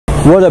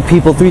What up,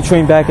 people? 3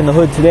 Train back in the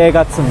hood. Today I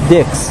got some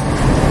Dick's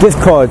gift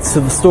cards to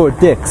the store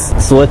Dick's.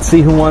 So let's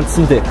see who wants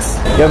some Dick's.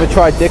 You ever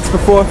tried Dick's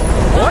before?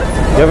 What?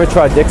 You ever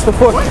tried Dick's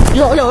before?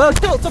 Yo,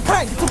 chill, it's a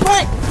prank, it's a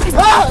prank!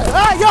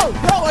 Yo,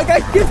 I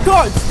got gift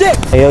cards,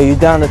 Dick's! Hey, yo, you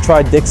down to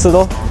try Dick's at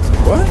all?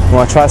 What? You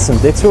wanna try some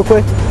Dick's real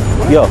quick?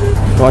 What? Yo,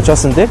 you wanna try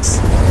some Dick's?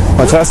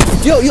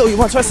 Yo, you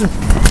wanna try some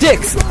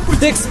Dick's?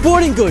 Dick's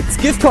Sporting Goods,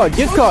 gift card.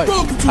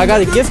 I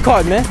got a gift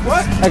card, man.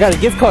 What? I got a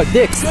gift card,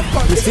 Dick's.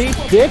 You see,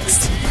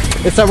 Dick's?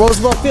 It's at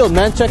Roosevelt Field,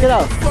 man. Check it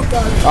out.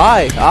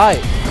 Alright.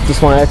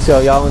 Just want to ask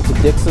y'all into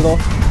Dick's at all?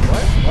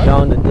 What?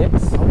 Y'all into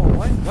Dick's?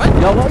 What?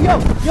 Yo,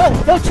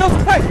 chill,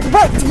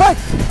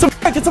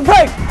 it's a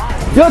prank.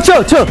 Yo,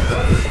 chill.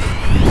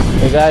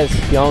 Hey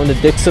guys, y'all into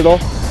Dick's at all?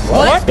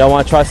 What? Y'all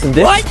want to try some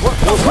Dick's? What?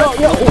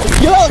 Yo,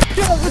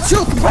 chill, it's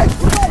a prank.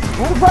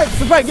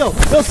 Yo,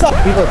 stop.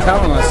 People are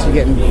telling us you're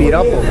getting beat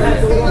up over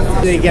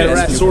here. They get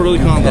arrested. Disorderly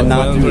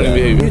conduct.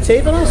 You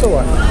taping us or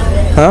what?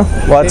 Huh?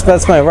 Well,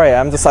 that's my right.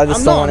 I just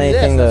don't want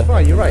anything to... That's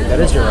fine. You're right. That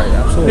is your right.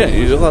 Absolutely. Yeah,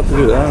 you're allowed to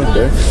do that. I don't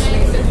care.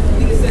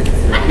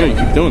 Yeah, you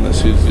keep doing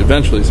this.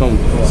 Eventually,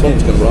 someone's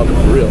gonna rob you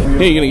for real.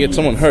 Yeah, you're gonna get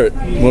someone hurt.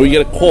 When we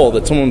get a call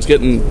that someone's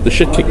getting the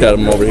shit kicked out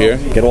of them over here.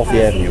 Get off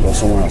the avenue. Go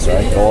somewhere else. All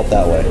right? Go up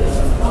that way.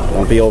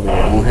 Don't be over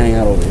here. Don't hang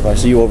out over here. If I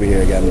see you over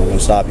here again, I'm gonna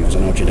stop you because I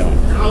know what you're doing.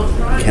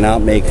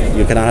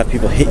 You cannot have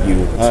people hit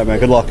you. All right, man.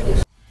 Good luck.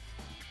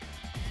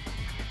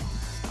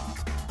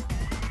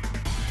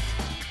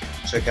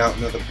 Check out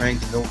another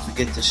prank and don't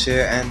forget to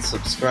share and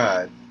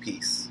subscribe.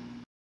 Peace.